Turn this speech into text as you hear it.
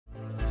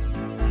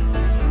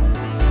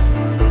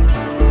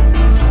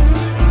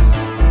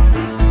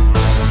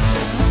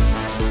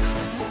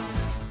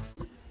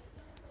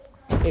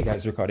Hey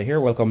guys, Ricardo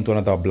here. Welcome to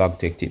another blog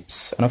tech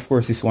tips. And of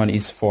course this one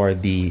is for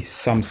the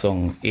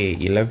Samsung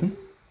A11.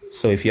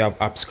 So if you have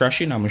apps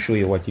crashing, I'm going to show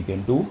you what you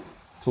can do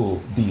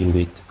to deal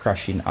with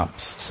crashing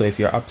apps. So if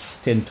your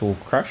apps tend to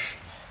crash,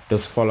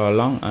 just follow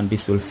along and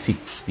this will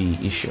fix the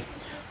issue.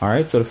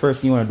 Alright, so the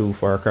first thing you want to do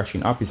for a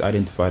crashing app is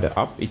identify the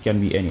app. It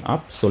can be any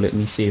app. So let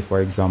me say,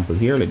 for example,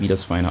 here, let me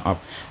just find an app.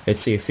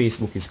 Let's say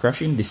Facebook is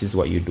crashing. This is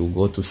what you do.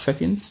 Go to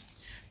settings.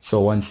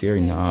 So once you're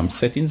in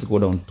settings, go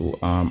down to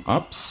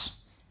apps.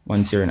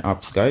 Once you're in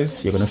apps,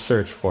 guys, you're going to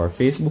search for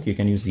Facebook. You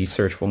can use the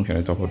search function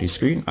at the top of the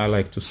screen. I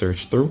like to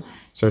search for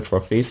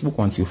Facebook.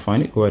 Once you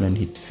find it, go ahead and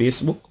hit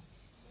Facebook.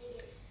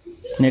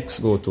 Next,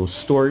 go to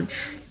storage.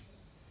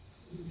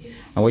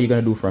 And what you're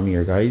going to do from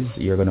here, guys,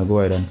 you're going to go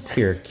ahead and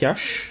clear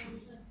cache.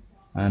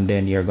 And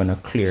then you're going to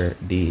clear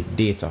the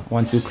data.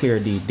 Once you clear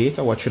the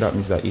data, what should happen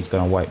is that it's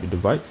going to wipe the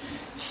device.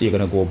 So you're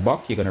going to go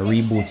back, you're going to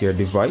reboot your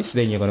device,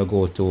 then you're going to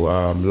go to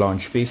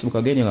launch Facebook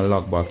again, you're going to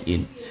log back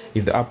in.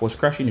 If the app was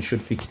crashing, it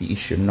should fix the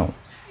issue now.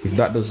 If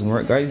that doesn't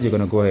work, guys, you're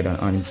going to go ahead and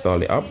uninstall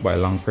the app by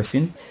long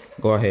pressing.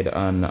 Go ahead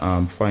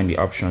and find the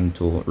option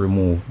to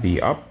remove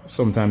the app.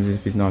 Sometimes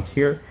if it's not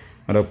here,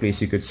 another place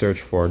you could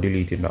search for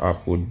deleting the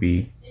app would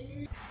be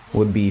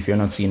if you're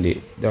not seeing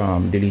the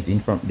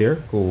deleting from there,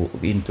 go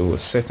into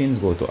settings,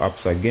 go to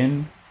apps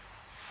again,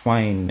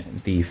 find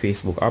the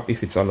Facebook app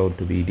if it's allowed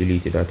to be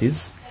deleted, that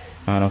is.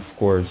 And of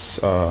course,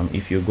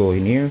 if you go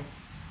in here,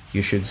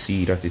 you should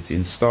see that it's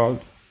installed.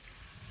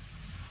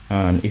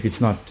 And if it's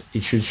not,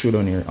 it should show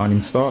on here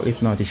uninstall.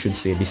 If not, it should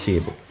say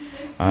disable.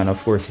 And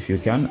of course, if you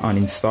can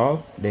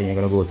uninstall, then you're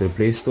gonna go to the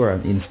Play Store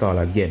and install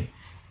again.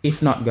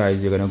 If not,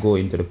 guys, you're gonna go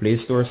into the Play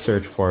Store,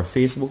 search for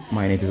Facebook.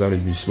 My net is a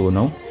little bit slow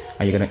now,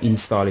 and you're gonna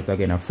install it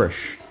again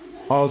afresh.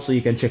 Also,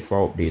 you can check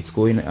for updates.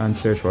 Go in and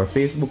search for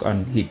Facebook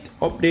and hit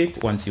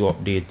update. Once you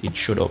update, it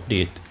should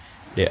update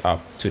the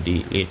app to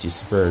the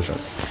latest version.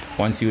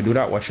 Once you do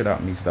that, what should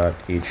happen is that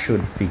it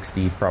should fix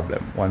the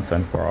problem once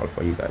and for all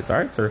for you guys.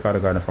 Alright, so Ricardo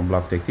Garner from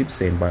Blog Tech Tips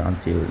saying bye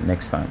until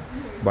next time.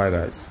 Bye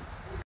guys.